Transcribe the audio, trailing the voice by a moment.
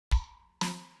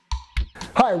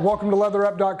Hi, welcome to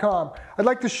Leatherup.com. I'd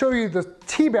like to show you the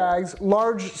T-Bags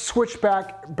large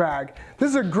switchback bag.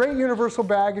 This is a great universal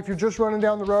bag if you're just running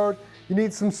down the road, you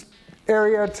need some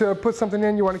area to put something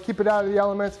in, you want to keep it out of the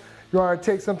elements, you want to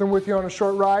take something with you on a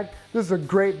short ride. This is a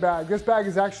great bag. This bag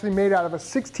is actually made out of a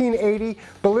 1680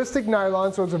 ballistic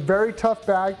nylon, so it's a very tough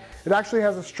bag. It actually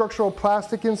has a structural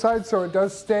plastic inside, so it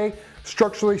does stay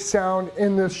structurally sound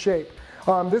in this shape.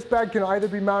 This bag can either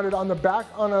be mounted on the back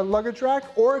on a luggage rack,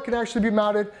 or it can actually be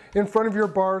mounted in front of your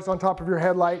bars on top of your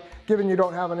headlight, given you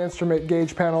don't have an instrument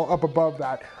gauge panel up above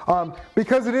that.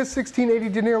 Because it is 1680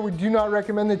 denier, we do not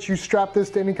recommend that you strap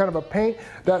this to any kind of a paint.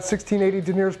 That 1680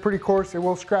 denier is pretty coarse. It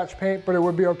will scratch paint, but it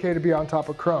would be okay to be on top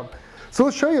of chrome. So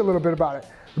let's show you a little bit about it.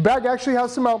 The bag actually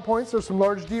has some mount points. There's some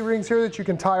large D-rings here that you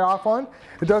can tie off on.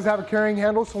 It does have a carrying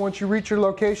handle, so once you reach your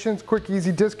location, it's quick,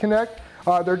 easy disconnect.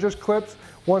 They're just clips.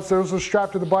 Once those are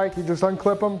strapped to the bike, you just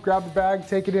unclip them, grab the bag,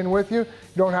 take it in with you. You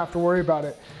don't have to worry about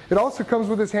it. It also comes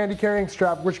with this handy carrying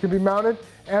strap, which can be mounted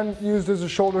and used as a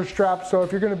shoulder strap. So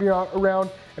if you're going to be around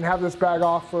and have this bag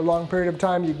off for a long period of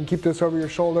time, you can keep this over your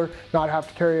shoulder, not have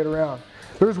to carry it around.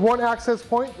 There's one access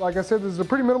point. Like I said, this is a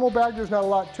pretty minimal bag. There's not a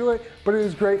lot to it, but it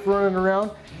is great for running around.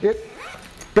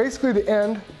 Basically the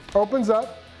end opens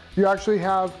up. You actually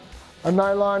have a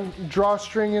nylon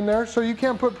drawstring in there, so you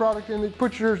can put product in,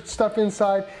 put your stuff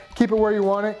inside, keep it where you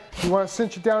want it. If you want to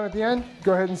cinch it down at the end,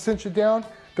 go ahead and cinch it down.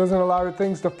 Doesn't allow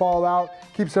things to fall out,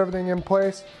 keeps everything in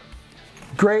place.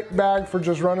 Great bag for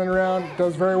just running around,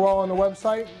 does very well on the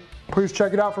website. Please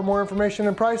check it out for more information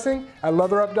and pricing at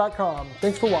leatherup.com.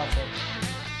 Thanks for watching.